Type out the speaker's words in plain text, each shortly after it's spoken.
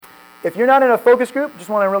If you're not in a focus group, just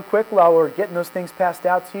want to real quick, while we're getting those things passed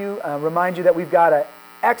out to you, remind you that we've got an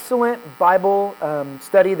excellent Bible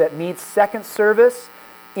study that meets second service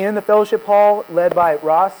in the fellowship hall, led by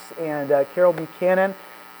Ross and Carol Buchanan.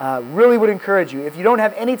 Really would encourage you, if you don't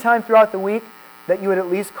have any time throughout the week, that you would at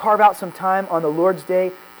least carve out some time on the Lord's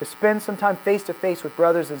Day to spend some time face-to-face with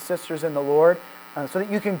brothers and sisters in the Lord, so that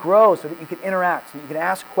you can grow, so that you can interact, so that you can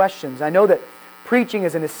ask questions. I know that preaching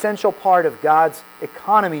is an essential part of God's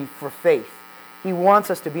economy for faith. He wants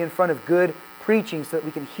us to be in front of good preaching so that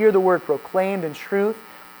we can hear the word proclaimed in truth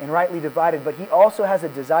and rightly divided. But He also has a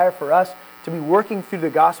desire for us to be working through the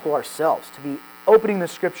gospel ourselves, to be opening the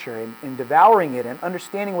Scripture and devouring it and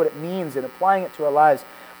understanding what it means and applying it to our lives.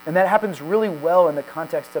 And that happens really well in the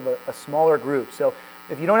context of a smaller group. So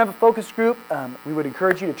if you don't have a focus group, we would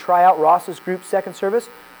encourage you to try out Ross's group second service,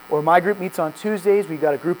 or my group meets on Tuesdays. We've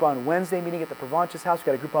got a group on Wednesday meeting at the Provenches house. We've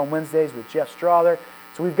got a group on Wednesdays with Jeff Strother.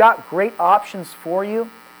 So we've got great options for you.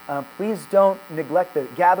 Please don't neglect the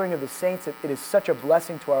gathering of the saints. It is such a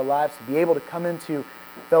blessing to our lives to be able to come into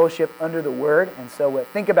fellowship under the Word. And so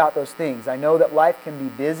think about those things. I know that life can be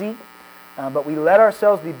busy, but we let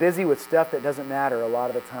ourselves be busy with stuff that doesn't matter a lot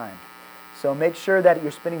of the time. So make sure that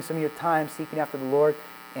you're spending some of your time seeking after the Lord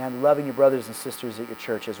and loving your brothers and sisters at your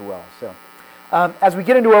church as well. So as we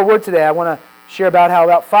get into our word today, I want to share about how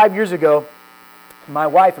about 5 years ago, my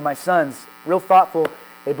wife and my sons, real thoughtful,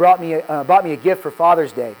 they bought me a gift for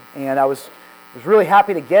Father's Day, and I was really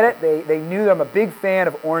happy to get it. They knew that I'm a big fan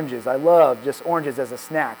of oranges. I love just oranges as a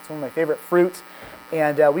snack. It's one of my favorite fruits.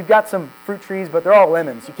 And we've got some fruit trees, but they're all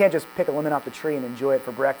lemons. You can't just pick a lemon off the tree and enjoy it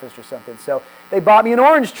for breakfast or something. So they bought me an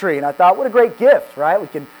orange tree, and I thought, what a great gift, right? We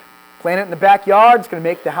can plant it in the backyard. It's going to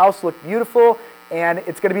make the house look beautiful, and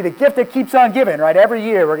it's going to be the gift that keeps on giving, right? Every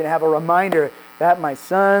year we're going to have a reminder that my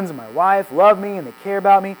sons and my wife love me and they care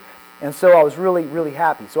about me. And so I was really, really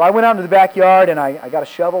happy. So I went out into the backyard, and I got a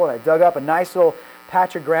shovel, and I dug up a nice little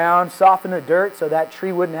patch of ground, softened the dirt so that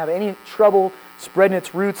tree wouldn't have any trouble spreading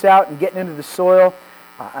its roots out and getting into the soil.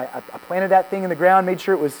 I planted that thing in the ground, made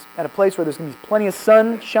sure it was at a place where there's going to be plenty of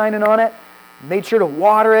sun shining on it, made sure to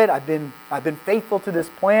water it. I've been faithful to this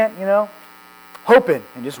plant, hoping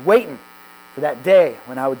and just waiting for that day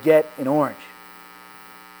when I would get an orange.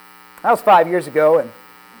 That was 5 years ago, and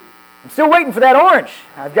I'm still waiting for that orange.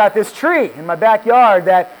 I've got this tree in my backyard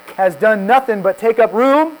that has done nothing but take up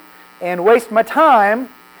room and waste my time,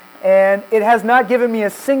 and it has not given me a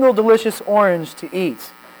single delicious orange to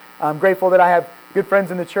eat. I'm grateful that I have good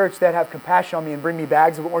friends in the church that have compassion on me and bring me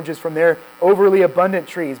bags of oranges from their overly abundant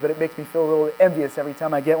trees, but it makes me feel a little envious every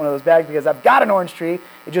time I get one of those bags because I've got an orange tree.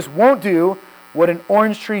 It just won't do what an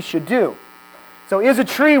orange tree should do. So is a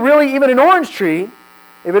tree really even an orange tree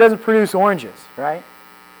if it doesn't produce oranges, right?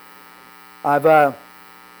 I've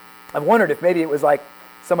wondered if maybe it was like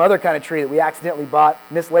some other kind of tree that we accidentally bought,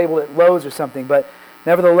 mislabeled at Lowe's or something, but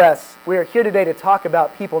nevertheless, we are here today to talk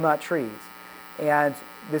about people, not trees. And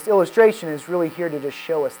this illustration is really here to just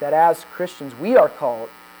show us that as Christians, we are called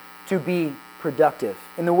to be productive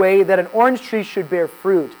in the way that an orange tree should bear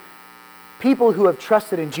fruit. People who have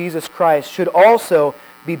trusted in Jesus Christ should also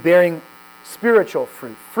be bearing spiritual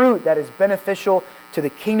fruit, fruit that is beneficial to the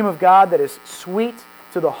kingdom of God, that is sweet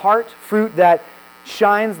to the heart, fruit that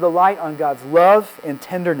shines the light on God's love and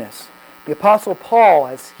tenderness. The Apostle Paul,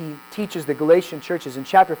 as he teaches the Galatian churches in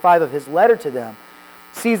chapter 5 of his letter to them,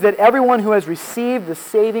 sees that everyone who has received the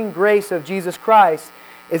saving grace of Jesus Christ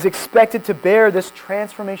is expected to bear this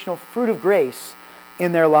transformational fruit of grace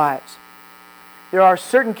in their lives. There are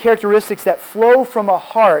certain characteristics that flow from a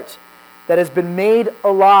heart that has been made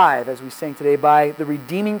alive, as we sang today, by the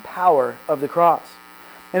redeeming power of the cross.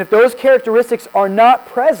 And if those characteristics are not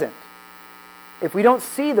present, if we don't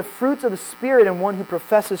see the fruits of the Spirit in one who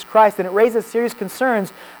professes Christ, then it raises serious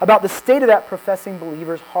concerns about the state of that professing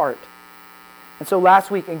believer's heart. And so last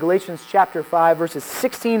week in Galatians chapter 5, verses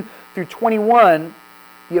 16 through 21,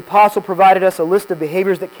 the apostle provided us a list of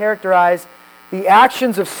behaviors that characterize the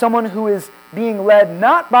actions of someone who is being led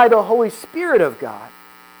not by the Holy Spirit of God,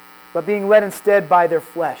 but being led instead by their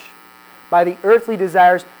flesh, by the earthly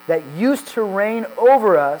desires that used to reign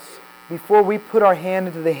over us before we put our hand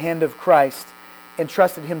into the hand of Christ and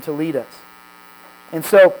trusted Him to lead us. And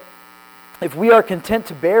so, if we are content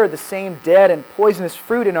to bear the same dead and poisonous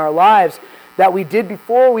fruit in our lives that we did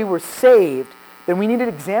before we were saved, then we need to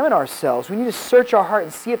examine ourselves. We need to search our heart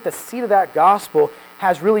and see if the seed of that gospel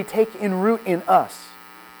has really taken root in us.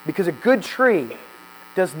 Because a good tree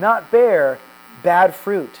does not bear bad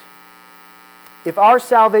fruit. If our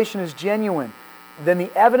salvation is genuine, then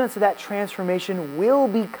the evidence of that transformation will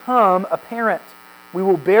become apparent. We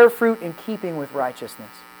will bear fruit in keeping with righteousness.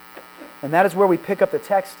 And that is where we pick up the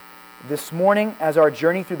text this morning, as our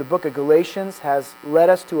journey through the book of Galatians has led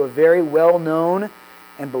us to a very well-known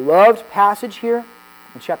and beloved passage here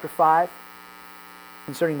in chapter 5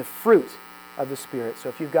 concerning the fruit of the Spirit. So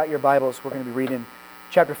if you've got your Bibles, we're going to be reading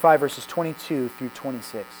chapter 5, verses 22 through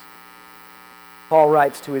 26. Paul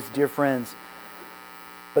writes to his dear friends,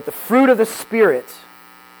 "But the fruit of the Spirit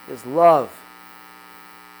is love,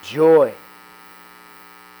 joy,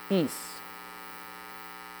 peace,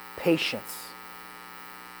 patience,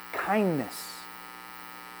 kindness,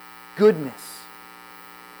 goodness,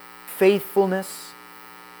 faithfulness,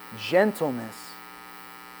 gentleness,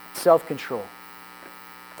 self-control.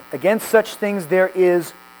 Against such things there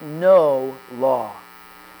is no law.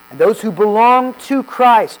 And those who belong to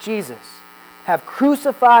Christ Jesus have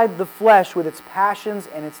crucified the flesh with its passions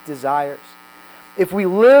and its desires. If we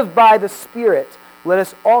live by the Spirit, let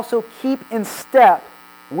us also keep in step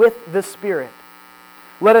with the Spirit.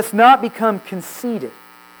 Let us not become conceited,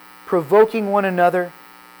 provoking one another,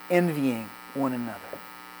 envying one another."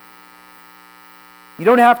 You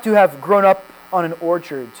don't have to have grown up on an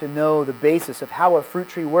orchard to know the basis of how a fruit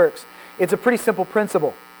tree works. It's a pretty simple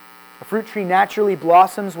principle. A fruit tree naturally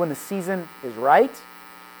blossoms when the season is right.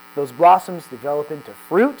 Those blossoms develop into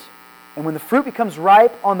fruit. And when the fruit becomes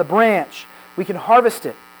ripe on the branch, we can harvest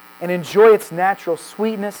it and enjoy its natural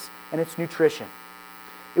sweetness and its nutrition.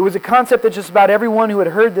 It was a concept that just about everyone who had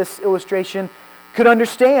heard this illustration could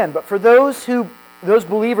understand. But for those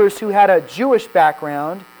believers who had a Jewish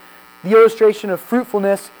background, the illustration of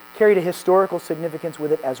fruitfulness carried a historical significance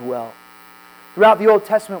with it as well. Throughout the Old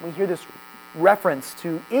Testament, we hear this reference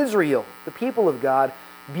to Israel, the people of God,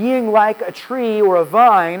 being like a tree or a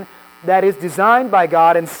vine that is designed by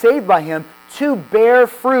God and saved by Him to bear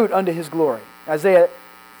fruit unto His glory. Isaiah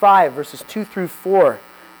 5, verses 2 through 4,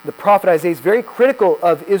 the prophet Isaiah is very critical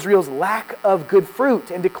of Israel's lack of good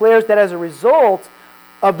fruit and declares that as a result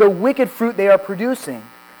of the wicked fruit they are producing,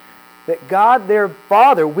 that God, their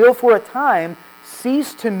Father, will for a time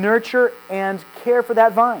cease to nurture and care for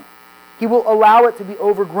that vine. He will allow it to be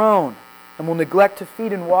overgrown and will neglect to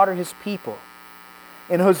feed and water His people.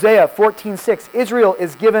 In Hosea 14:6, Israel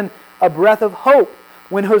is given a breath of hope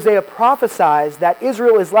when Hosea prophesies that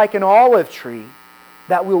Israel is like an olive tree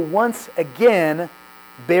that will once again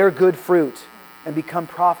bear good fruit and become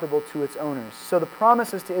profitable to its owners. So the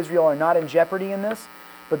promises to Israel are not in jeopardy in this,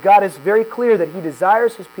 but God is very clear that He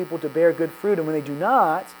desires His people to bear good fruit, and when they do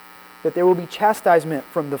not, that there will be chastisement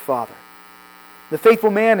from the Father. The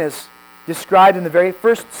faithful man is described in the very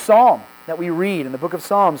first psalm that we read in the book of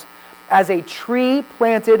Psalms as a tree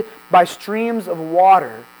planted by streams of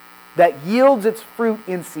water that yields its fruit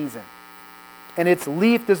in season, and its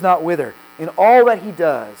leaf does not wither. In all that he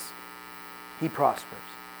does, he prospers.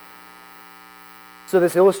 So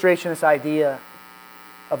this illustration, this idea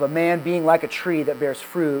of a man being like a tree that bears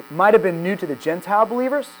fruit might have been new to the Gentile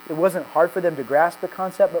believers. It wasn't hard for them to grasp the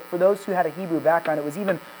concept, but for those who had a Hebrew background, it was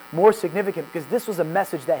even more significant because this was a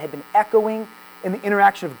message that had been echoing in the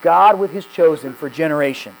interaction of God with His chosen for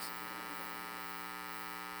generations.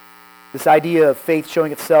 This idea of faith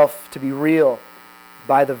showing itself to be real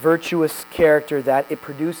by the virtuous character that it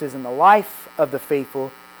produces in the life of the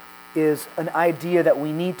faithful is an idea that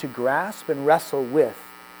we need to grasp and wrestle with,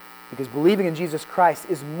 because believing in Jesus Christ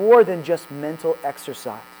is more than just mental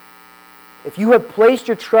exercise. If you have placed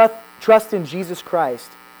your trust in Jesus Christ,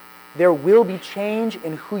 there will be change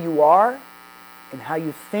in who you are, in how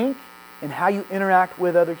you think, and how you interact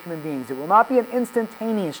with other human beings. It will not be an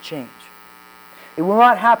instantaneous change. It will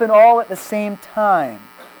not happen all at the same time.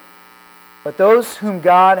 But those whom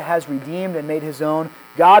God has redeemed and made His own,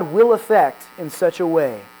 God will affect in such a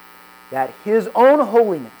way that His own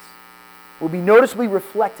holiness will be noticeably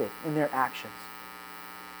reflected in their actions.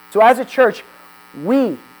 So as a church,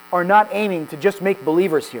 we are not aiming to just make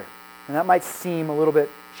believers here. And that might seem a little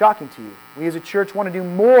bit shocking to you. We as a church want to do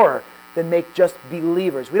more than make just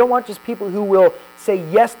believers. We don't want just people who will say,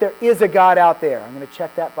 yes, there is a God out there. I'm going to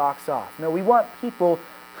check that box off. No, we want people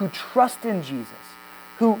who trust in Jesus,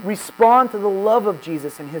 who respond to the love of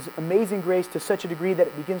Jesus and His amazing grace to such a degree that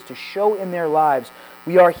it begins to show in their lives.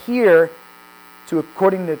 We are here to,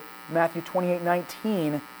 according to Matthew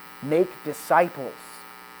 28:19, make disciples.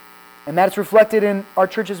 And that's reflected in our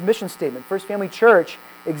church's mission statement. First Family Church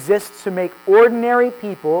exists to make ordinary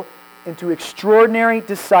people into extraordinary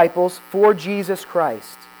disciples for Jesus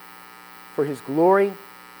Christ, for His glory,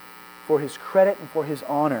 for His credit, and for His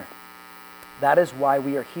honor. That is why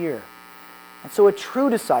we are here. And so a true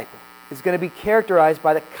disciple is going to be characterized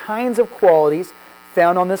by the kinds of qualities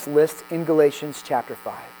found on this list in Galatians chapter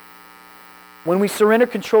 5. When we surrender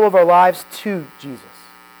control of our lives to Jesus,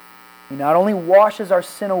 He not only washes our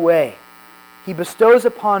sin away, He bestows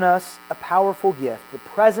upon us a powerful gift. The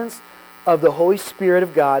presence of the Holy Spirit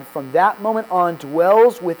of God from that moment on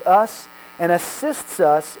dwells with us and assists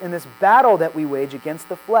us in this battle that we wage against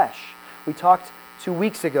the flesh. We talked 2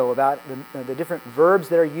 weeks ago about the different verbs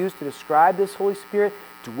that are used to describe this Holy Spirit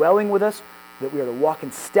dwelling with us, that we are to walk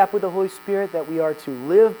in step with the Holy Spirit, that we are to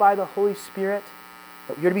live by the Holy Spirit,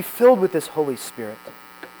 that we are to be filled with this Holy Spirit.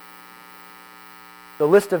 The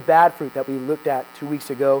list of bad fruit that we looked at 2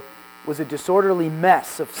 weeks ago was a disorderly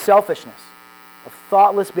mess of selfishness, of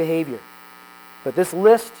thoughtless behavior. But this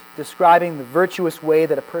list describing the virtuous way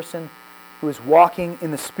that a person who is walking in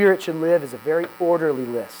the Spirit should live is a very orderly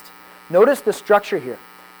list. Notice the structure here.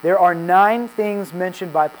 There are 9 things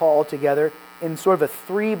mentioned by Paul altogether in sort of a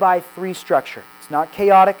 3-by-3 structure. It's not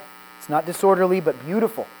chaotic, it's not disorderly, but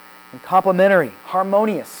beautiful and complementary,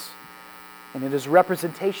 harmonious. And it is a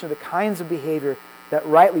representation of the kinds of behavior that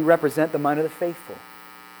rightly represent the mind of the faithful.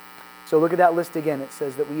 So look at that list again. It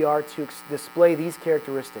says that we are to display these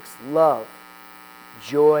characteristics: love,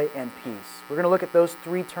 joy, and peace. We're going to look at those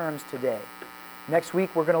 3 terms today. Next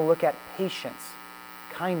week, we're going to look at patience,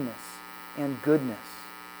 kindness, and goodness.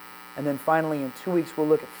 And then finally, in 2 weeks, we'll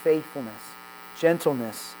look at faithfulness,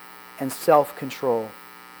 gentleness, and self-control.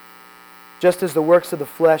 Just as the works of the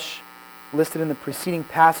flesh listed in the preceding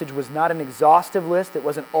passage was not an exhaustive list, it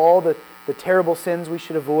wasn't all the terrible sins we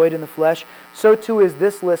should avoid in the flesh, so too is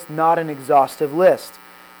this list not an exhaustive list.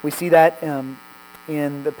 We see that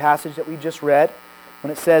in the passage that we just read, when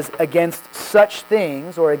it says, against such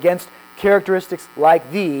things, or against characteristics like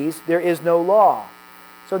these, there is no law.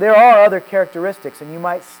 So there are other characteristics, and you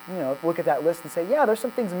might look at that list and say, yeah, there's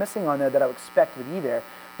some things missing on there that I would expect to be there.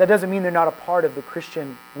 That doesn't mean they're not a part of the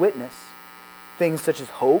Christian witness. Things such as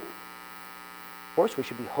hope. Of course, we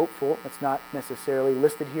should be hopeful. That's not necessarily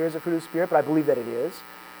listed here as a fruit of the Spirit, but I believe that it is.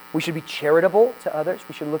 We should be charitable to others.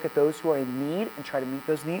 We should look at those who are in need and try to meet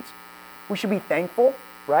those needs. We should be thankful,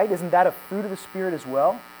 right? Isn't that a fruit of the Spirit as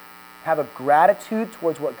well? Have a gratitude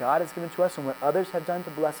towards what God has given to us and what others have done to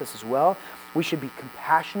bless us as well. We should be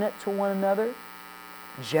compassionate to one another,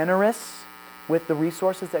 generous with the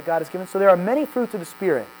resources that God has given. So there are many fruits of the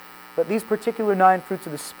Spirit, but these particular 9 fruits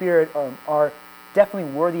of the Spirit are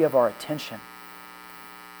definitely worthy of our attention.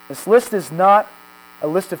 This list is not a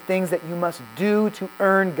list of things that you must do to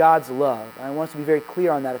earn God's love. I want us to be very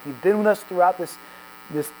clear on that. If you've been with us throughout this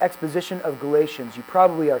exposition of Galatians, you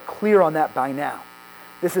probably are clear on that by now.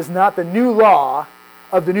 This is not the new law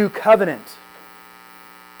of the new covenant.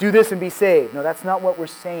 Do this and be saved. No, that's not what we're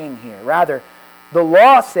saying here. Rather, the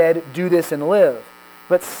law said, do this and live.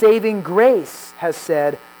 But saving grace has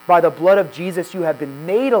said, by the blood of Jesus you have been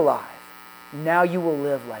made alive. Now you will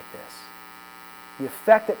live like this. The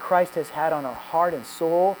effect that Christ has had on our heart and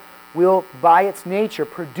soul will, by its nature,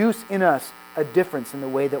 produce in us a difference in the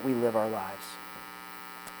way that we live our lives.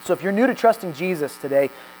 So if you're new to trusting Jesus today,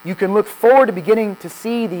 you can look forward to beginning to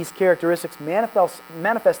see these characteristics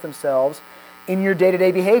manifest themselves in your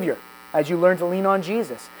day-to-day behavior as you learn to lean on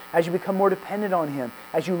Jesus, as you become more dependent on Him,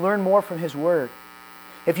 as you learn more from His Word.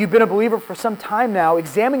 If you've been a believer for some time now,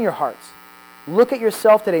 examine your hearts. Look at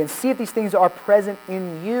yourself today and see if these things are present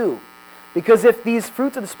in you. Because if these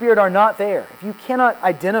fruits of the Spirit are not there, if you cannot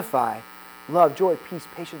identify love, joy, peace,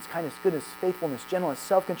 patience, kindness, goodness, faithfulness, gentleness,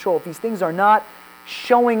 self-control, if these things are not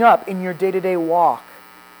showing up in your day-to-day walk,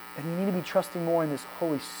 then you need to be trusting more in this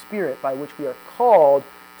Holy Spirit by which we are called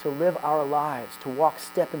to live our lives, to walk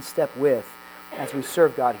step in step with as we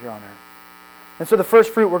serve God here on earth. And so the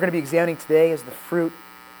first fruit we're going to be examining today is the fruit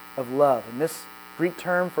of love. And this Greek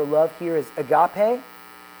term for love here is agape.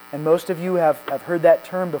 And most of you have heard that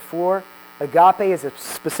term before. Agape is a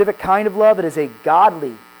specific kind of love. It is a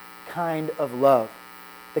godly kind of love.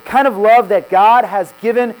 The kind of love that God has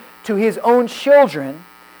given to His own children,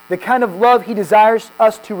 the kind of love He desires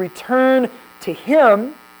us to return to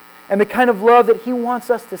Him, and the kind of love that He wants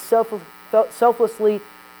us to selflessly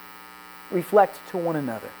reflect to one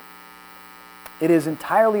another. It is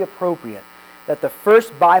entirely appropriate that the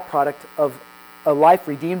first byproduct of a life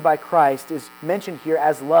redeemed by Christ is mentioned here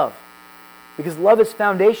as love. Because love is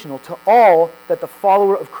foundational to all that the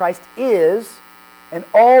follower of Christ is and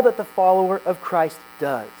all that the follower of Christ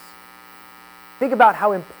does. Think about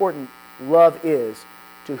how important love is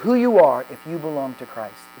to who you are if you belong to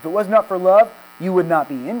Christ. If it was not for love, you would not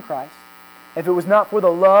be in Christ. If it was not for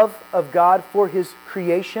the love of God for His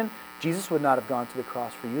creation, Jesus would not have gone to the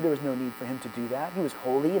cross for you. There was no need for Him to do that. He was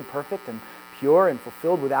holy and perfect and pure and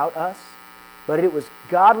fulfilled without us. But it was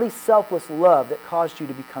godly, selfless love that caused you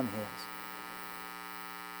to become His.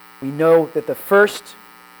 We know that the first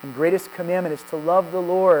and greatest commandment is to love the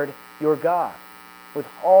Lord your God with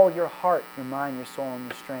all your heart, your mind, your soul, and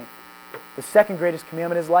your strength. The second greatest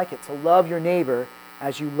commandment is like it, to love your neighbor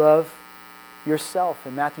as you love yourself.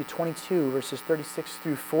 In Matthew 22, verses 36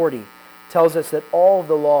 through 40, tells us that all of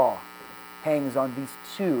the law hangs on these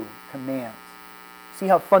two commands. See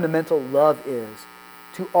how fundamental love is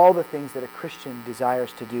to all the things that a Christian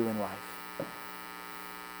desires to do in life.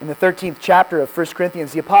 In the 13th chapter of 1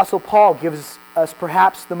 Corinthians, the Apostle Paul gives us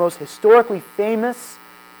perhaps the most historically famous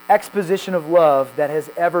exposition of love that has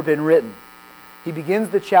ever been written. He begins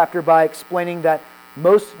the chapter by explaining that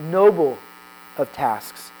most noble of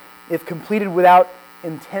tasks, if completed without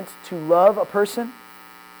intent to love a person,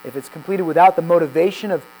 if it's completed without the motivation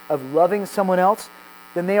of loving someone else,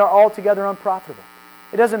 then they are altogether unprofitable.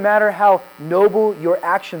 It doesn't matter how noble your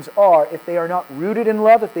actions are, if they are not rooted in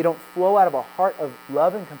love, if they don't flow out of a heart of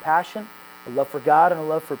love and compassion, a love for God and a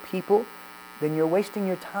love for people, then you're wasting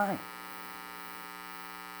your time.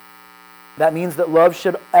 That means that love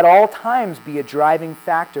should at all times be a driving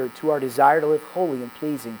factor to our desire to live holy and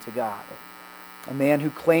pleasing to God. A man who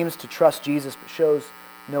claims to trust Jesus but shows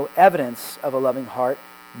no evidence of a loving heart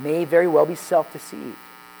may very well be self-deceived.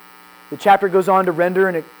 The chapter goes on to render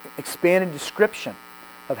an expanded description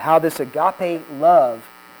of how this agape love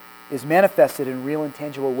is manifested in real and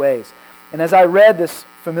tangible ways. And as I read this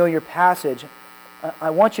familiar passage, I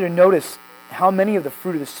want you to notice how many of the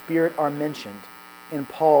fruit of the Spirit are mentioned in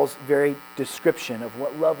Paul's very description of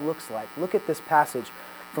what love looks like. Look at this passage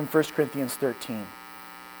from 1 Corinthians 13.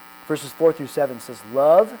 Verses 4 through 7 says,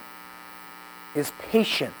 love is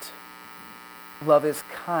patient. Love is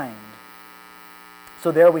kind.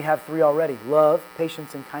 So there we have three already. Love,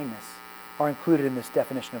 patience, and kindness are included in this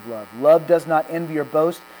definition of love. Love does not envy or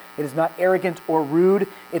boast. It is not arrogant or rude.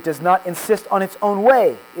 It does not insist on its own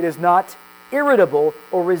way. It is not irritable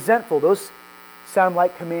or resentful. Those sound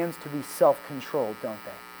like commands to be self-controlled, don't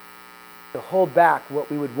they? To hold back what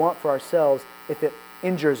we would want for ourselves if it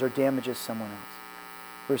injures or damages someone else.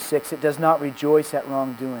 Verse 6, it does not rejoice at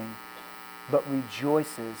wrongdoing, but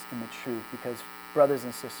rejoices in the truth. Because, brothers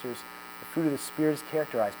and sisters, the fruit of the Spirit is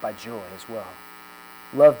characterized by joy as well.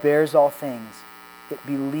 Love bears all things. It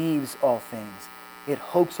believes all things. It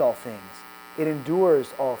hopes all things. It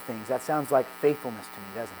endures all things. That sounds like faithfulness to me,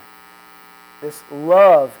 doesn't it? This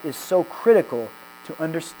love is so critical to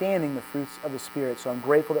understanding the fruits of the Spirit. So I'm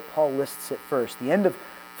grateful that Paul lists it first. The end of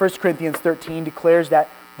 1 Corinthians 13 declares that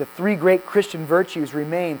the three great Christian virtues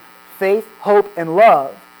remain faith, hope, and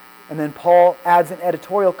love. And then Paul adds an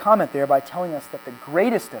editorial comment there by telling us that the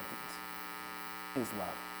greatest of these is love.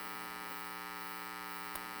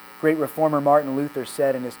 Great reformer Martin Luther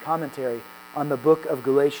said in his commentary on the book of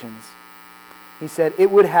Galatians, he said,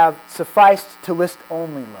 it would have sufficed to list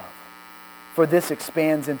only love, for this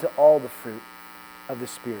expands into all the fruit of the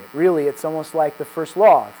Spirit. Really, it's almost like the first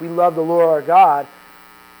law. If we love the Lord our God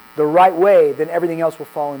the right way, then everything else will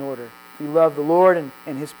fall in order. If we love the Lord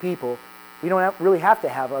and His people, we don't really have to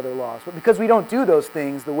have other laws. But because we don't do those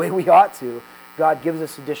things the way we ought to, God gives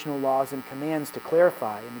us additional laws and commands to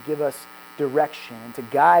clarify and to give us direction and to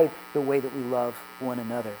guide the way that we love one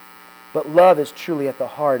another. But love is truly at the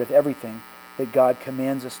heart of everything that God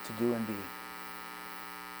commands us to do and be.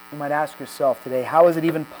 You might ask yourself today, how is it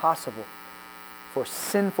even possible for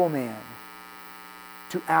sinful man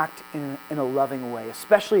to act in a loving way,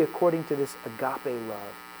 especially according to this agape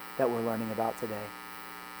love that we're learning about today?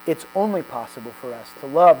 It's only possible for us to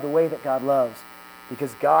love the way that God loves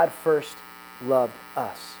because God first loved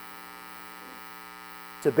us.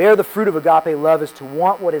 To bear the fruit of agape love is to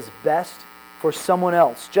want what is best for someone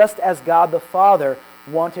else, just as God the Father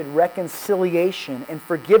wanted reconciliation and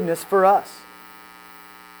forgiveness for us.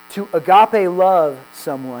 To agape love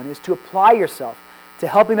someone is to apply yourself to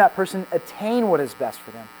helping that person attain what is best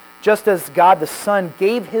for them, just as God the Son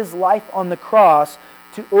gave His life on the cross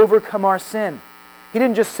to overcome our sin. He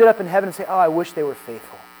didn't just sit up in heaven and say, oh, I wish they were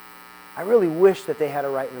faithful. I really wish that they had a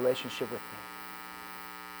right relationship with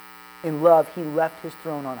me. In love, He left His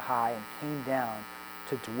throne on high and came down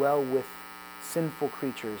to dwell with sinful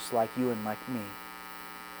creatures like you and like me.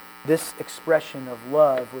 This expression of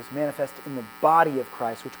love was manifested in the body of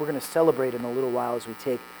Christ, which we're going to celebrate in a little while as we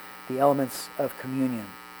take the elements of communion.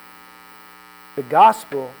 The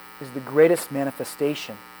gospel is the greatest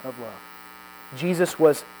manifestation of love. Jesus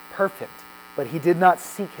was perfect, but He did not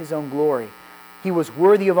seek His own glory. He was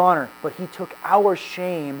worthy of honor, but He took our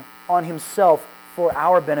shame on Himself for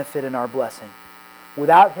our benefit and our blessing.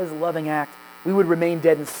 Without His loving act, we would remain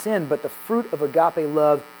dead in sin, but the fruit of agape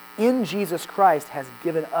love in Jesus Christ has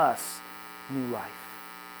given us new life.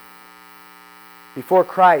 Before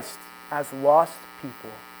Christ, as lost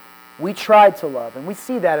people, we tried to love, and we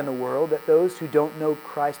see that in the world, that those who don't know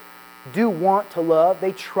Christ do want to love.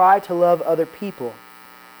 They try to love other people.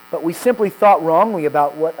 but we simply thought wrongly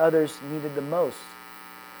about what others needed the most.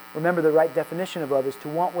 Remember, the right definition of love is to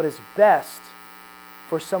want what is best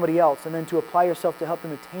for somebody else and then to apply yourself to help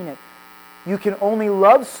them attain it. You can only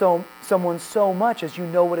love someone so much as you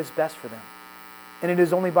know what is best for them. And it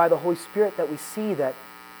is only by the Holy Spirit that we see that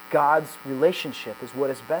God's relationship is what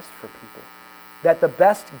is best for people. That the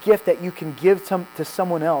best gift that you can give to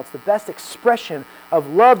someone else, the best expression of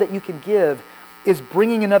love that you can give, is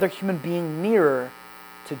bringing another human being nearer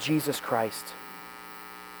to Jesus Christ.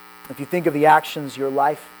 If you think of the actions your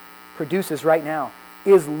life produces right now,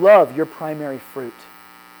 is love your primary fruit?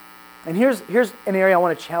 And here's an area I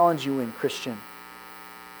want to challenge you in, Christian.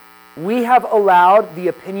 We have allowed the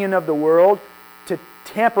opinion of the world to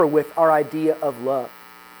tamper with our idea of love,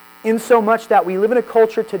 in so much that we live in a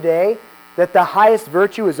culture today that the highest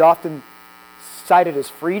virtue is often cited as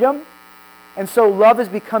freedom. And so love has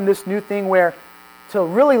become this new thing where to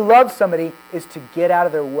really love somebody is to get out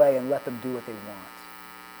of their way and let them do what they want.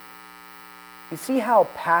 You see how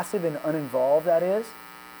passive and uninvolved that is?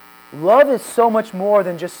 Love is so much more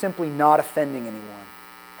than just simply not offending anyone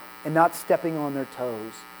and not stepping on their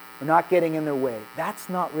toes or not getting in their way. That's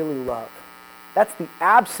not really love. That's the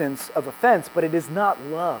absence of offense, but it is not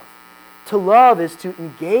love. To love is to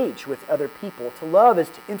engage with other people. To love is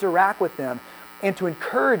to interact with them and to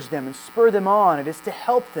encourage them and spur them on. It is to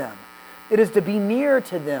help them. It is to be near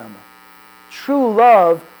to them. True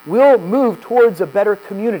love will move towards a better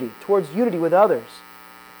community, towards unity with others.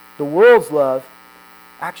 The world's love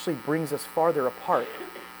actually brings us farther apart.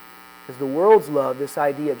 Because the world's love, this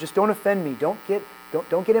idea of just don't offend me, don't get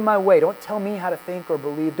in my way, don't tell me how to think or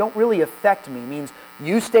believe, don't really affect me, means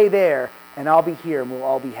you stay there and I'll be here and we'll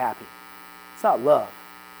all be happy. It's not love.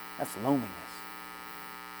 That's loneliness.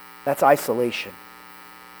 That's isolation.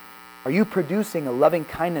 Are you producing a loving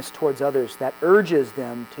kindness towards others that urges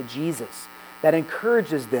them to Jesus, that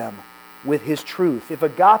encourages them with His truth? If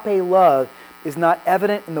agape love is not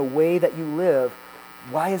evident in the way that you live,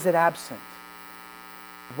 why is it absent?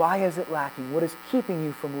 Why is it lacking? What is keeping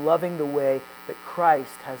you from loving the way that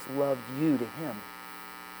Christ has loved you to Him?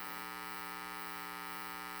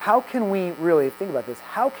 How can we really, think about this,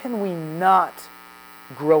 how can we not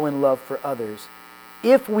grow in love for others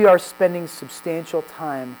if we are spending substantial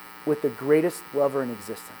time with the greatest lover in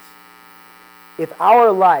existence? If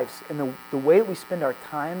our lives and the way that we spend our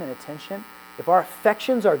time and attention, if our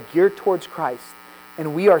affections are geared towards Christ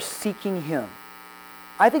and we are seeking Him,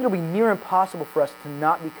 I think it'll be near impossible for us to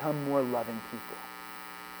not become more loving people.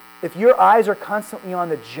 If your eyes are constantly on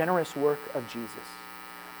the generous work of Jesus,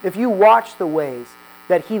 if you watch the ways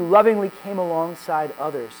that He lovingly came alongside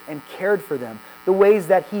others and cared for them, the ways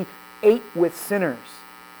that He ate with sinners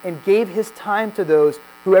and gave His time to those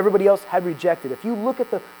who everybody else had rejected, if you look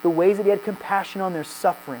at the ways that He had compassion on their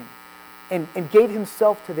suffering and gave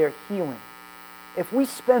Himself to their healing, if we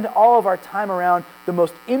spend all of our time around the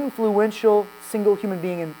most influential single human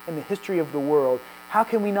being in the history of the world, how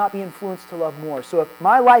can we not be influenced to love more? So if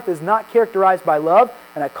my life is not characterized by love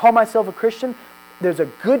and I call myself a Christian, there's a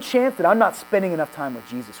good chance that I'm not spending enough time with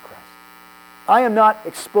Jesus Christ. I am not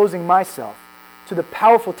exposing myself to the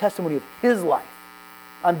powerful testimony of His life.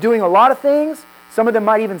 I'm doing a lot of things. Some of them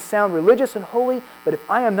might even sound religious and holy, but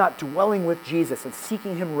if I am not dwelling with Jesus and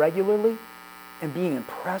seeking Him regularly and being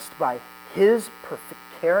impressed by His perfect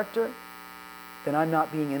character, then I'm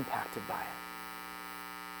not being impacted by it.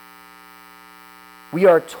 We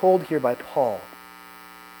are told here by Paul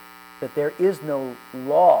that there is no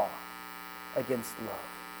law against love.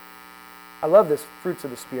 I love this fruits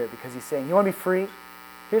of the Spirit because he's saying, you want to be free?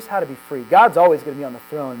 Here's how to be free. God's always going to be on the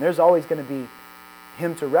throne. There's always going to be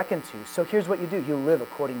Him to reckon to. So here's what you do. You live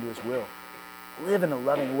according to His will. Live in a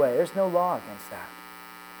loving way. There's no law against that.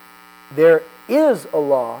 There is a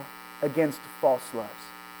law against false loves.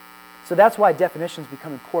 So that's why definitions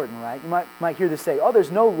become important, right? You might hear this say, oh,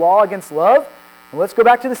 there's no law against love? Well, let's go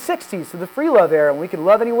back to the 60s, to the free love era, and we can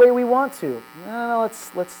love any way we want to. No,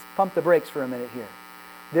 let's pump the brakes for a minute here.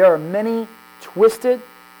 There are many twisted,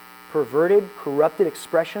 perverted, corrupted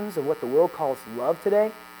expressions of what the world calls love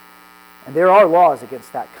today, and there are laws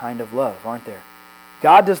against that kind of love, aren't there?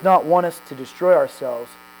 God does not want us to destroy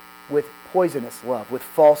ourselves with poisonous love, with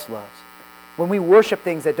false loves. When we worship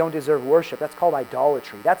things that don't deserve worship, that's called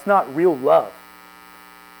idolatry. That's not real love.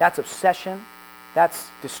 That's obsession. That's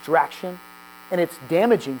distraction. And it's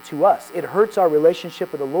damaging to us. It hurts our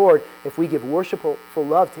relationship with the Lord if we give worshipful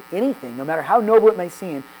love to anything, no matter how noble it may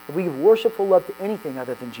seem, if we give worshipful love to anything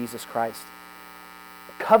other than Jesus Christ.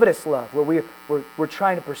 Covetous love, where we're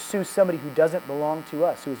trying to pursue somebody who doesn't belong to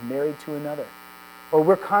us, who is married to another. or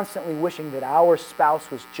we're constantly wishing that our spouse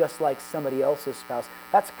was just like somebody else's spouse.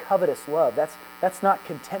 That's covetous love. That's not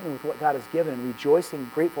contentment with what God has given and rejoicing,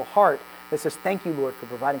 grateful heart that says, thank you, Lord, for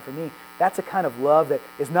providing for me. That's a kind of love that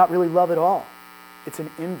is not really love at all. It's an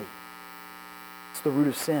envy. It's the root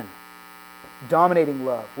of sin. Dominating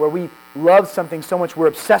love, where we love something so much we're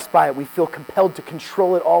obsessed by it, we feel compelled to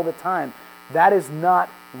control it all the time. That is not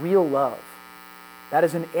real love. That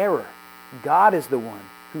is an error. God is the one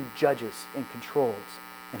who judges and controls,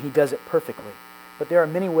 and he does it perfectly. But there are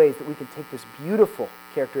many ways that we can take this beautiful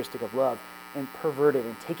characteristic of love and pervert it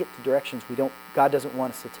and take it to directions God doesn't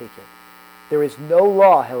want us to take it. There is no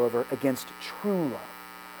law, however, against true love,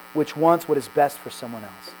 which wants what is best for someone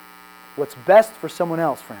else. What's best for someone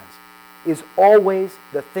else, friends, is always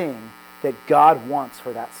the thing that God wants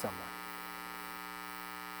for that someone.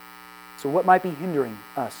 So what might be hindering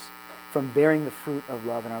us from bearing the fruit of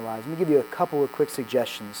love in our lives? Let me give you a couple of quick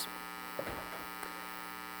suggestions.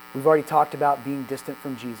 We've already talked about being distant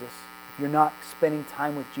from Jesus. If you're not spending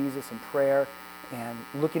time with Jesus in prayer and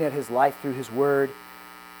looking at his life through his word,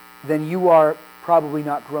 then you are probably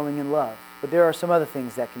not growing in love. But there are some other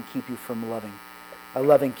things that can keep you from a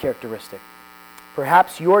loving characteristic.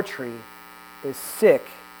 Perhaps your tree is sick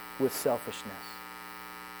with selfishness.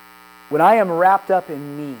 When I am wrapped up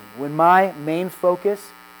in me, when my main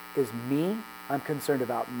focus is me, I'm concerned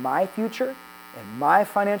about my future and my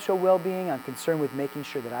financial well-being. I'm concerned with making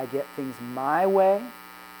sure that I get things my way,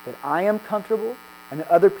 that I am comfortable, and that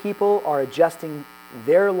other people are adjusting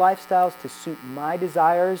their lifestyles to suit my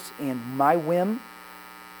desires and my whim.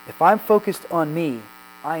 If I'm focused on me,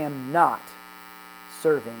 I am not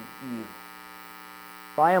serving you.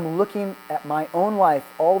 If I am looking at my own life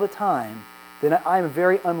all the time, then I am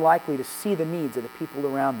very unlikely to see the needs of the people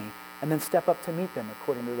around me and then step up to meet them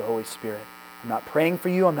according to the Holy Spirit. I'm not praying for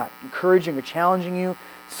you. I'm not encouraging or challenging you.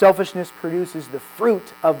 Selfishness produces the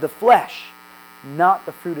fruit of the flesh, not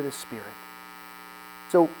the fruit of the Spirit.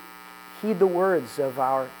 So heed the words of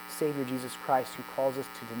our Savior Jesus Christ, who calls us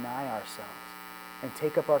to deny ourselves and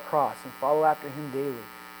take up our cross and follow after him daily.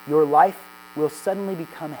 Your life will suddenly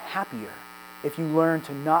become happier if you learn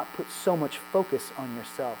to not put so much focus on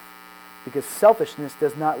yourself, because selfishness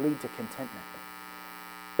does not lead to contentment.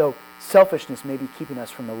 So selfishness may be keeping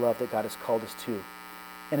us from the love that God has called us to.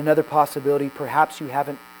 And another possibility, perhaps you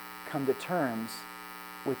haven't come to terms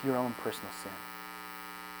with your own personal sin.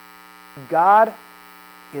 God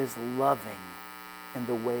is loving in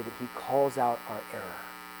the way that he calls out our error.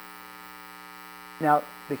 Now,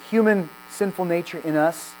 the human sinful nature in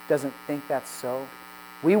us doesn't think that's so.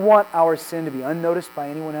 We want our sin to be unnoticed by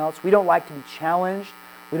anyone else. We don't like to be challenged.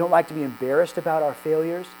 We don't like to be embarrassed about our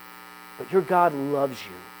failures. But your God loves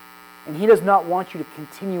you. And he does not want you to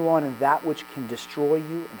continue on in that which can destroy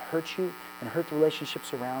you and hurt the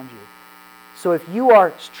relationships around you. So if you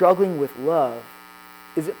are struggling with love,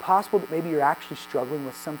 is it possible that maybe you're actually struggling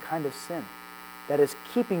with some kind of sin that is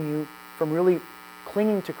keeping you from really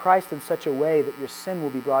clinging to Christ in such a way that your sin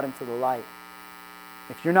will be brought into the light?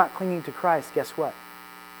 If you're not clinging to Christ, guess what?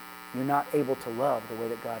 You're not able to love the way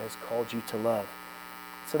that God has called you to love.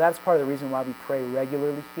 So that's part of the reason why we pray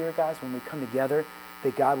regularly here, guys, when we come together,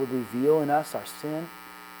 that God would reveal in us our sin.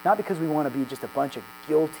 Not because we want to be just a bunch of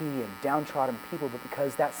guilty and downtrodden people, but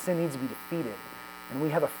because that sin needs to be defeated. And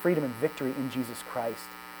we have a freedom and victory in Jesus Christ.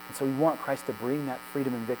 And so we want Christ to bring that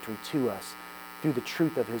freedom and victory to us through the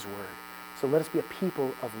truth of his word. So let us be a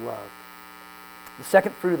people of love. The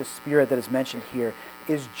second fruit of the Spirit that is mentioned here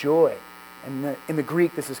is joy. And in the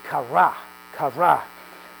Greek, this is kara.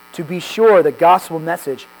 To be sure, the gospel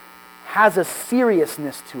message has a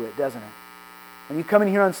seriousness to it, doesn't it? When you come in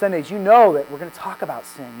here on Sundays, you know that we're going to talk about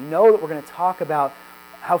sin. You know that we're going to talk about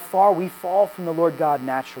how far we fall from the Lord God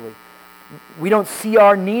naturally. We don't see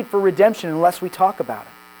our need for redemption unless we talk about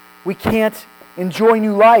it. We can't enjoy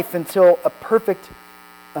new life until a perfect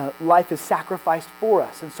life is sacrificed for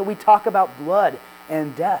us. And so we talk about blood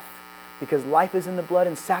and death, because life is in the blood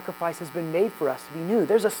and sacrifice has been made for us to be new.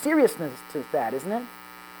 There's a seriousness to that, isn't it?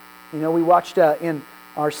 You know, we watched in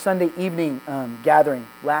our Sunday evening gathering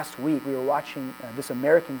last week, we were watching this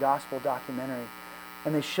American Gospel documentary,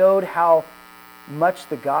 and they showed how much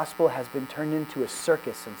the gospel has been turned into a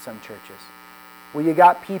circus in some churches, where you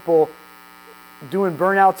got people doing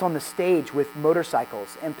burnouts on the stage with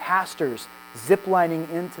motorcycles and pastors ziplining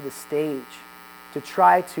into the stage to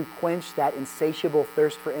try to quench that insatiable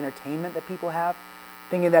thirst for entertainment that people have,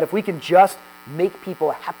 thinking that if we can just make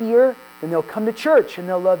people happier, then they'll come to church and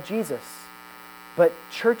they'll love Jesus. But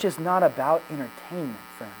church is not about entertainment,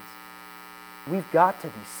 friends. We've got to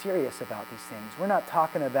be serious about these things. We're not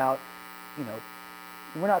talking about,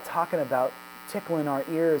 we're not talking about tickling our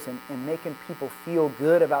ears and making people feel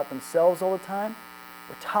good about themselves all the time.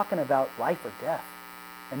 We're talking about life or death.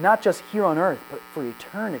 And not just here on earth, but for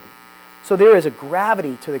eternity. So there is a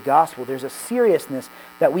gravity to the gospel. There's a seriousness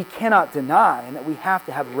that we cannot deny and that we have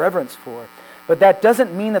to have reverence for. But that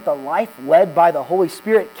doesn't mean that the life led by the Holy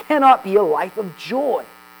Spirit cannot be a life of joy.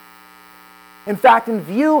 In fact, in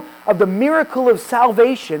view of the miracle of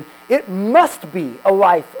salvation, it must be a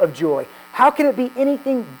life of joy. How can it be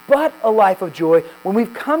anything but a life of joy when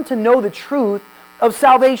we've come to know the truth of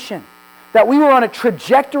salvation? That we were on a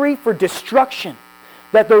trajectory for destruction.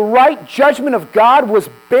 That the right judgment of God was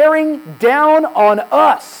bearing down on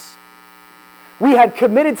us. We had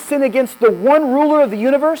committed sin against the one ruler of the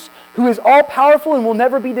universe who is all-powerful and will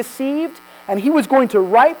never be deceived, and he was going to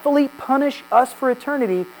rightfully punish us for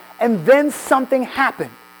eternity, and then something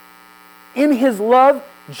happened. In his love,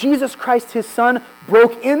 Jesus Christ, his Son,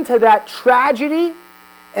 broke into that tragedy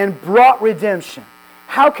and brought redemption.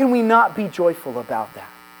 How can we not be joyful about that?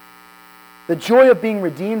 The joy of being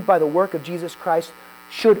redeemed by the work of Jesus Christ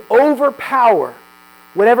should overpower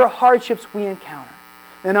whatever hardships we encounter.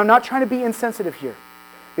 And I'm not trying to be insensitive here,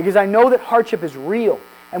 because I know that hardship is real.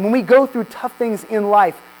 And when we go through tough things in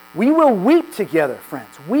life, we will weep together,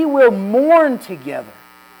 friends. We will mourn together.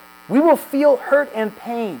 We will feel hurt and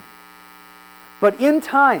pain. But in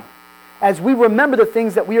time, as we remember the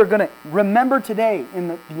things that we are going to remember today in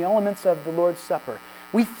the elements of the Lord's Supper,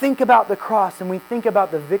 we think about the cross and we think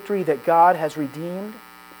about the victory that God has redeemed,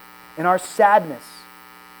 and our sadness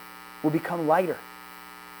will become lighter.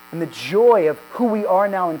 And the joy of who we are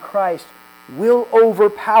now in Christ will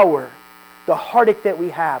overpower the heartache that we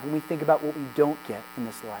have when we think about what we don't get in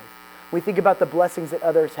this life. We think about the blessings that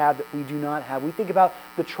others have that we do not have. We think about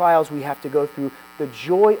the trials we have to go through. The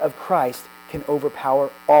joy of Christ can overpower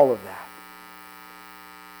all of that.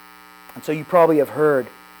 And so you probably have heard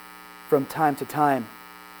from time to time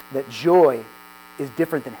that joy is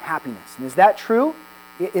different than happiness. And is that true?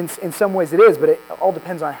 In some ways it is, but it all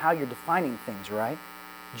depends on how you're defining things, right?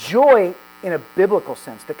 Joy in a biblical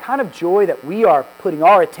sense, the kind of joy that we are putting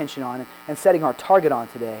our attention on and setting our target on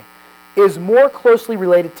today, is more closely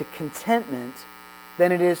related to contentment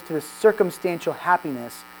than it is to the circumstantial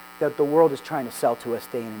happiness that the world is trying to sell to us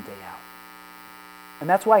day in and day out. And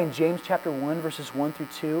that's why in James chapter 1, verses 1 through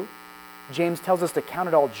 2, James tells us to count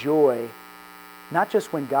it all joy, not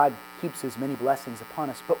just when God heaps his many blessings upon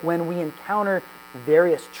us, but when we encounter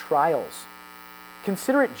various trials.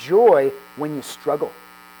 Consider it joy when you struggle.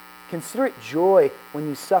 Consider it joy when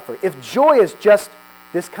you suffer. If joy is just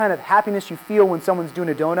this kind of happiness you feel when someone's doing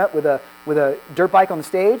a donut with a dirt bike on the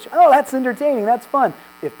stage, oh, that's entertaining, that's fun.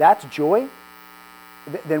 If that's joy,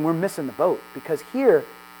 then we're missing the boat. Because here,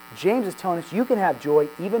 James is telling us you can have joy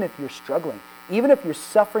even if you're struggling. Even if you're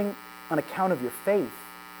suffering on account of your faith,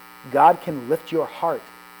 God can lift your heart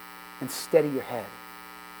and steady your head.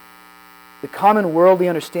 The common worldly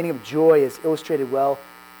understanding of joy is illustrated well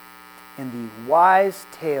in the wise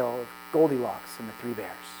tale of Goldilocks and the Three Bears.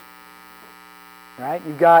 Right?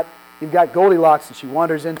 You've got Goldilocks, and she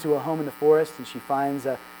wanders into a home in the forest, and she finds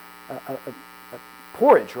a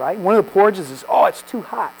porridge, right? One of the porridges is, oh, it's too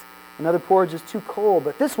hot. Another porridge is too cold,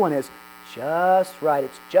 but this one is just right.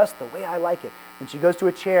 It's just the way I like it. And she goes to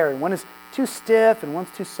a chair, and one is too stiff, and one's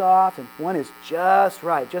too soft, and one is just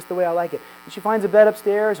right, just the way I like it. And she finds a bed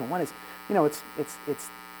upstairs, and one is,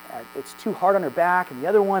 it's too hard on her back, and the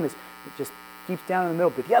other one is just deep down in the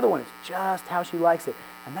middle, but the other one is just how she likes it.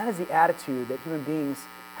 And that is the attitude that human beings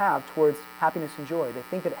have towards happiness and joy. They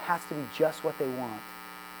think that it has to be just what they want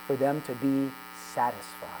for them to be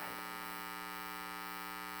satisfied.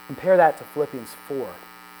 Compare that to Philippians 4,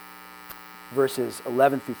 verses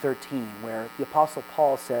 11 through 13, where the Apostle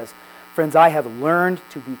Paul says, "Friends, I have learned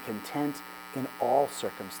to be content in all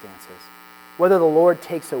circumstances. Whether the Lord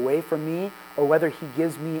takes away from me or whether he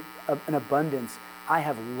gives me an abundance, I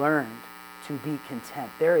have learned to be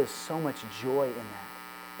content." There is so much joy in that.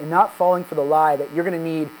 And not falling for the lie that you're going to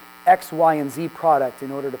need X, Y, and Z product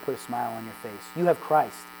in order to put a smile on your face. You have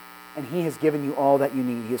Christ, and he has given you all that you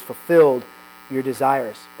need. He has fulfilled your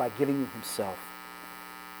desires by giving you himself.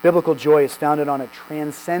 Biblical joy is founded on a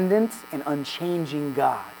transcendent and unchanging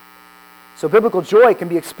God. So biblical joy can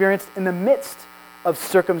be experienced in the midst of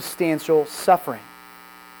circumstantial suffering.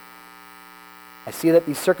 I see that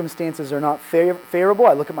these circumstances are not favorable.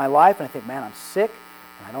 I look at my life and I think, man, I'm sick,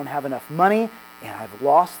 and I don't have enough money, and I've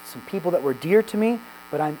lost some people that were dear to me,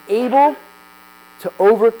 but I'm able to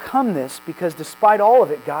overcome this because despite all of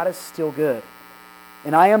it, God is still good.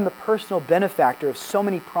 And I am the personal benefactor of so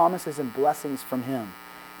many promises and blessings from him.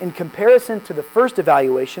 In comparison to the first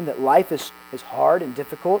evaluation, that life is hard and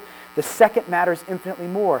difficult, the second matters infinitely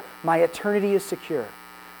more. My eternity is secure.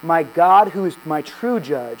 My God, who is my true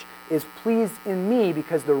judge, is pleased in me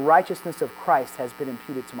because the righteousness of Christ has been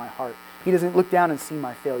imputed to my heart. He doesn't look down and see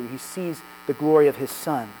my failure. He sees the glory of his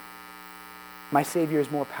Son. My Savior is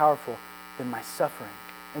more powerful than my suffering.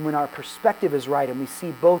 And when our perspective is right and we see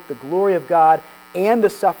both the glory of God and the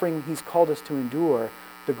suffering he's called us to endure,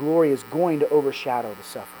 the glory is going to overshadow the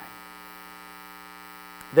suffering.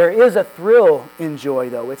 There is a thrill in joy,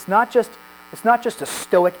 though. It's not just a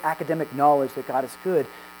stoic academic knowledge that God is good.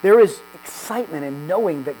 There is excitement in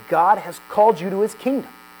knowing that God has called you to his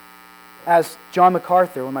kingdom. As John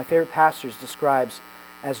MacArthur, one of my favorite pastors, describes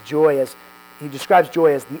joy as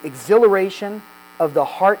the exhilaration of the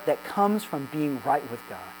heart that comes from being right with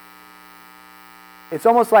God. It's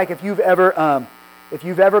almost like if you've ever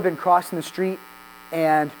been crossing the street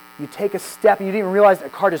and you take a step and you didn't even realize that a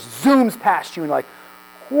car just zooms past you and you're like,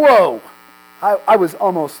 whoa, I was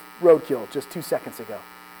almost roadkill just 2 seconds ago.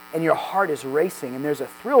 And your heart is racing, and there's a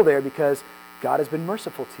thrill there because God has been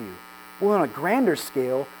merciful to you. Well, on a grander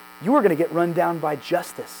scale, you are going to get run down by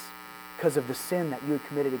justice because of the sin that you had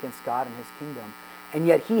committed against God and his kingdom. And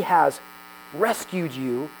yet he has rescued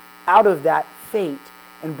you out of that fate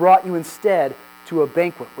and brought you instead to a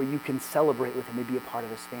banquet where you can celebrate with him and be a part of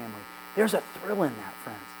his family. There's a thrill in that,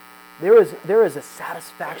 friends. There is a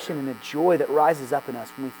satisfaction and a joy that rises up in us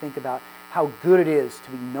when we think about how good it is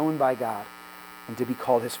to be known by God and to be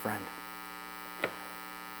called his friend.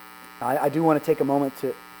 I do want to take a moment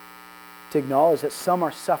to acknowledge that some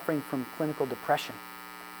are suffering from clinical depression.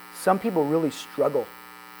 Some people really struggle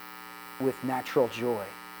with natural joy.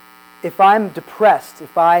 If I'm depressed,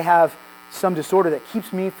 if I have some disorder that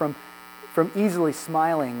keeps me from easily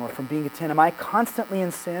smiling or from being content, am I constantly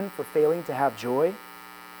in sin for failing to have joy?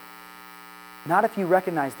 Not if you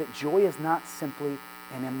recognize that joy is not simply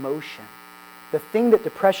an emotion. The thing that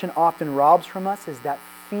depression often robs from us is that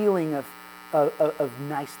feeling of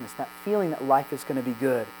niceness, that feeling that life is going to be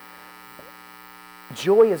good.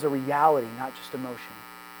 Joy is a reality, not just emotion.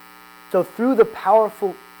 So through the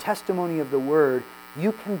powerful testimony of the Word,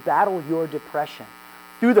 you can battle your depression.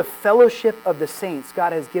 Through the fellowship of the saints,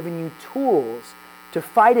 God has given you tools to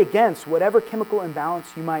fight against whatever chemical imbalance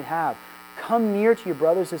you might have. Come near to your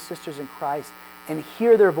brothers and sisters in Christ and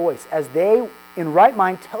hear their voice as they, in right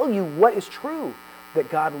mind, tell you what is true. That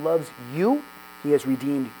God loves you, he has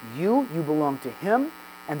redeemed you, you belong to him,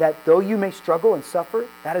 and that though you may struggle and suffer,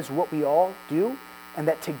 that is what we all do, and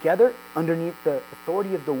that together, underneath the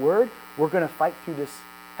authority of the Word, we're going to fight through this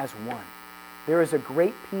as one. There is a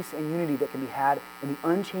great peace and unity that can be had in the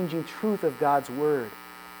unchanging truth of God's Word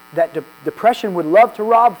that depression would love to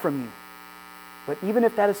rob from you. But even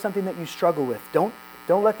if that is something that you struggle with, don't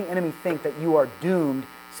let the enemy think that you are doomed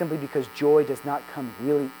simply because joy does not come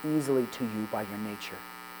really easily to you by your nature.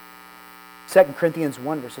 2 Corinthians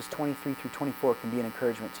 1 verses 23 through 24 can be an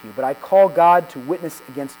encouragement to you. But I call God to witness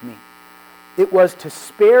against me. It was to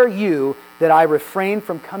spare you that I refrained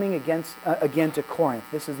from coming again to Corinth.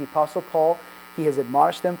 This is the Apostle Paul. He has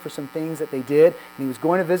admonished them for some things that they did, and he was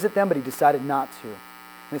going to visit them, but he decided not to.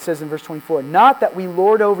 And it says in verse 24, not that we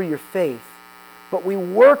lord over your faith, but we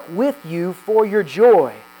work with you for your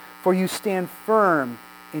joy, for you stand firm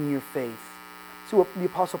in your faith. So what the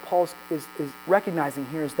Apostle Paul is recognizing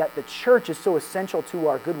here is that the church is so essential to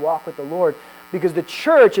our good walk with the Lord because the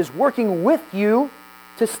church is working with you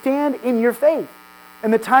to stand in your faith.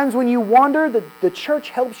 And the times when you wander, the church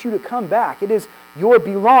helps you to come back. It is your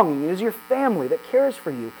belonging. It is your family that cares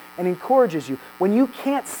for you and encourages you. When you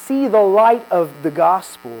can't see the light of the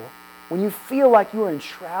gospel, when you feel like you are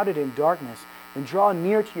enshrouded in darkness, then draw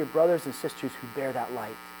near to your brothers and sisters who bear that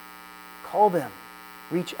light. Call them.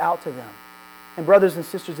 Reach out to them. And brothers and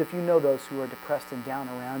sisters, if you know those who are depressed and down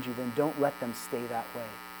around you, then don't let them stay that way.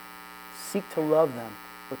 Seek to love them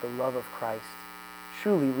with the love of Christ.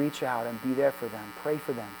 Truly reach out and be there for them. Pray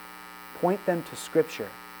for them. Point them to Scripture,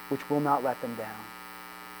 which will not let them down.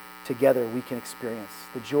 Together we can experience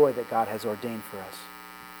the joy that God has ordained for us.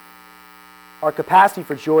 Our capacity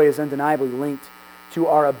for joy is undeniably linked to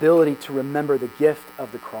our ability to remember the gift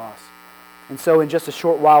of the cross. And so in just a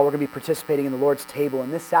short while, we're going to be participating in the Lord's table,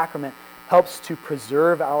 and this sacrament helps to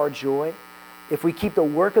preserve our joy. If we keep the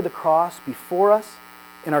work of the cross before us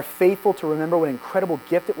and are faithful to remember what an incredible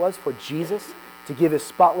gift it was for Jesus to give his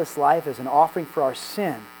spotless life as an offering for our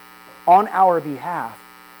sin on our behalf,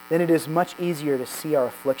 then it is much easier to see our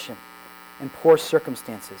affliction and poor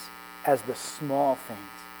circumstances as the small things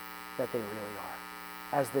that they really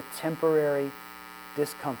are, as the temporary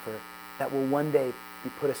discomfort that will one day be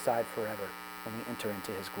put aside forever when we enter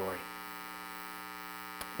into his glory.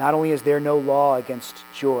 Not only is there no law against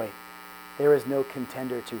joy, there is no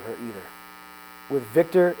contender to her either.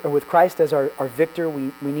 With Christ as our victor,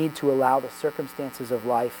 we need to allow the circumstances of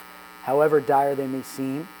life, however dire they may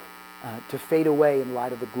seem, to fade away in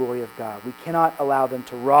light of the glory of God. We cannot allow them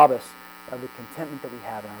to rob us of the contentment that we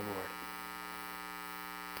have in our Lord.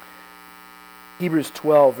 Hebrews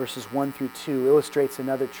 12, verses 1 through 2, illustrates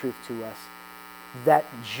another truth to us, that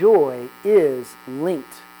joy is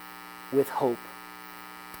linked with hope.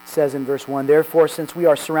 It says in verse 1, therefore, since we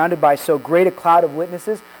are surrounded by so great a cloud of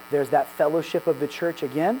witnesses, there's that fellowship of the church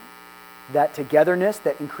again, that togetherness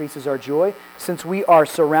that increases our joy. Since we are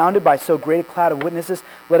surrounded by so great a cloud of witnesses,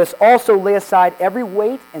 let us also lay aside every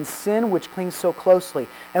weight and sin which clings so closely,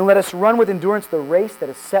 and let us run with endurance the race that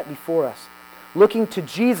is set before us, looking to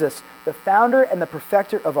Jesus, the founder and the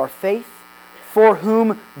perfecter of our faith, for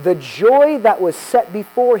whom the joy that was set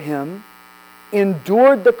before him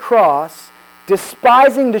endured the cross,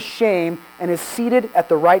 despising the shame, and is seated at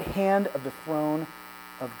the right hand of the throne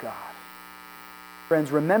of God. Friends,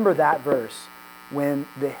 remember that verse when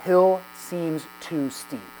the hill seems too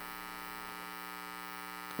steep.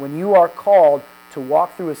 When you are called to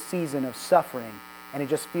walk through a season of suffering and it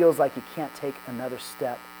just feels like you can't take another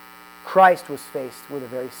step. Christ was faced with a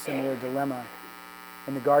very similar dilemma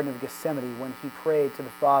in the Garden of Gethsemane when he prayed to the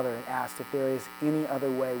Father and asked, if there is any other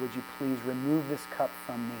way, would you please remove this cup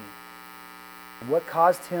from me? What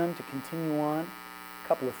caused him to continue on? A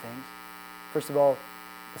couple of things. First of all,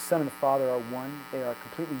 the Son and the Father are one. They are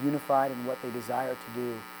completely unified in what they desire to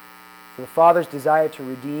do. So the Father's desire to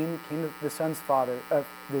redeem came to the Son's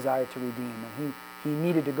desire to redeem, and he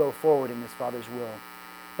needed to go forward in his Father's will.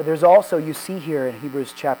 But there's also, you see here in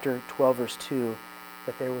Hebrews chapter 12, verse 2,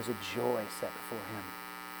 that there was a joy set before him.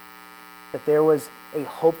 That there was a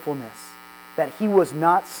hopefulness, that he was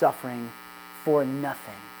not suffering for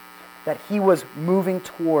nothing, that he was moving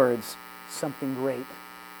towards something great.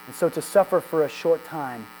 And so to suffer for a short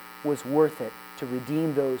time was worth it to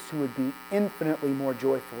redeem those who would be infinitely more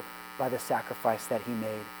joyful by the sacrifice that he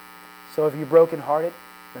made. So if you're brokenhearted,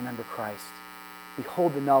 remember Christ.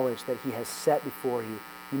 Behold the knowledge that he has set before you.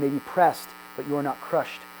 You may be pressed, but you are not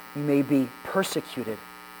crushed. You may be persecuted,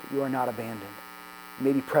 but you are not abandoned. You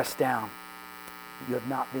may be pressed down, but you have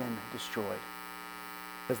not been destroyed,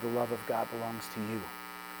 because the love of God belongs to you.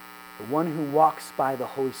 The one who walks by the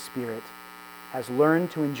Holy Spirit has learned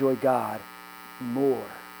to enjoy God more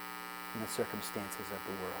than the circumstances of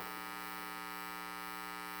the world.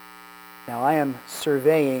 Now I am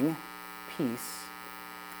surveying peace,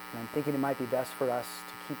 and I'm thinking it might be best for us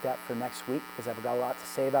to keep that for next week, because I've got a lot to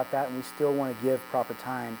say about that, and we still want to give proper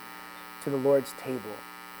time to the Lord's table.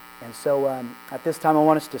 And so at this time I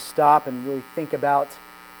want us to stop and really think about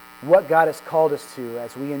what God has called us to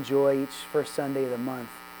as we enjoy each first Sunday of the month,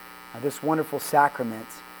 this wonderful sacrament,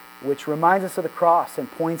 which reminds us of the cross and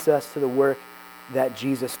points us to the work that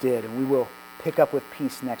Jesus did. And we will pick up with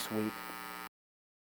peace next week.